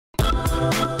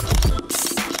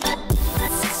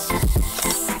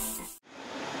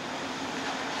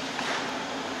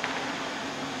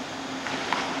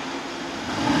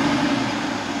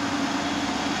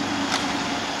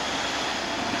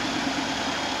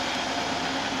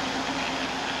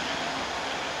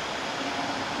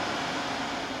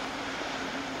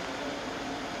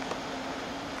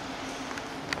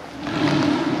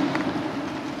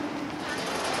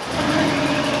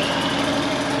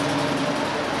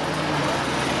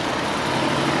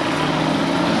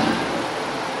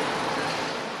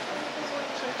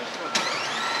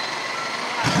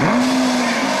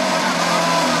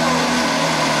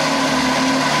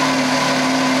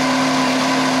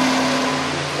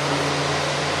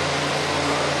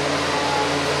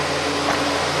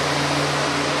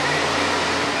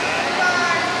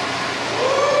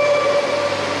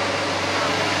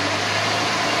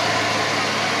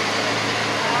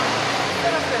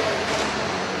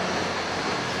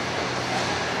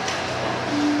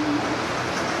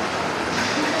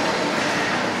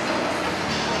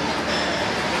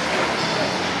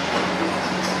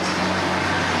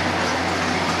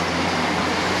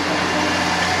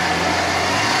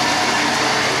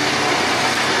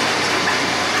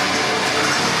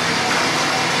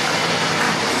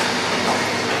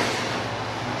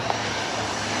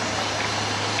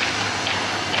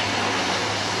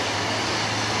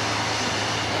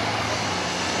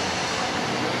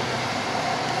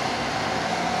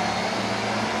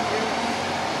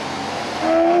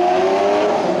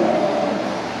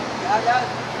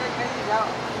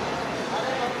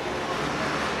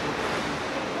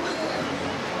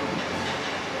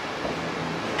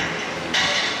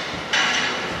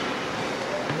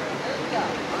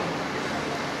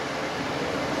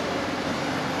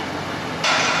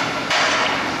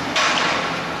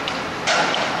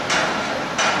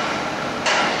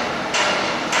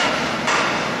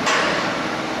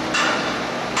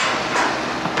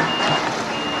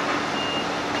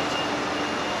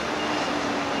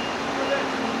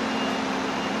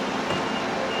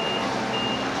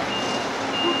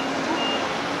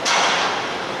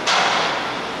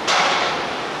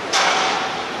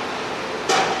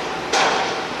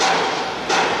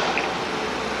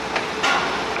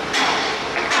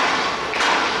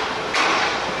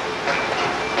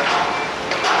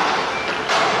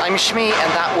I'm Shmi,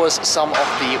 and that was some of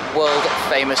the world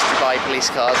famous Dubai police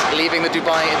cars leaving the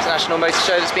Dubai International Motor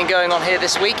Show that's been going on here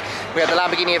this week. We had the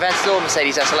Lamborghini Aventador,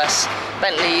 Mercedes SLS,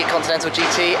 Bentley Continental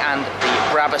GT and the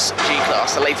Brabus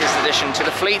G-Class, the latest addition to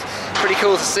the fleet. Pretty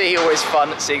cool to see, always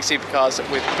fun seeing supercars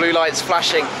with blue lights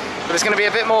flashing. But there's going to be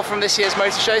a bit more from this year's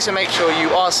motor show, so make sure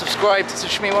you are subscribed to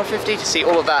Shmi150 to see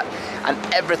all of that and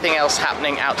everything else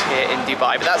happening out here in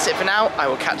Dubai. But that's it for now. I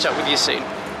will catch up with you soon.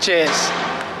 Cheers!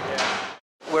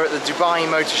 We're at the Dubai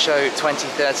Motorshow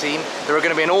 2013. There are going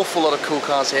to be an awful lot of cool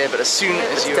cars here, but as soon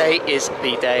as today is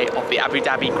the day of the Abu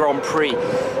Dhabi Grand Prix.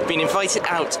 Been invited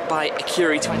out by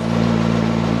Acuri 20.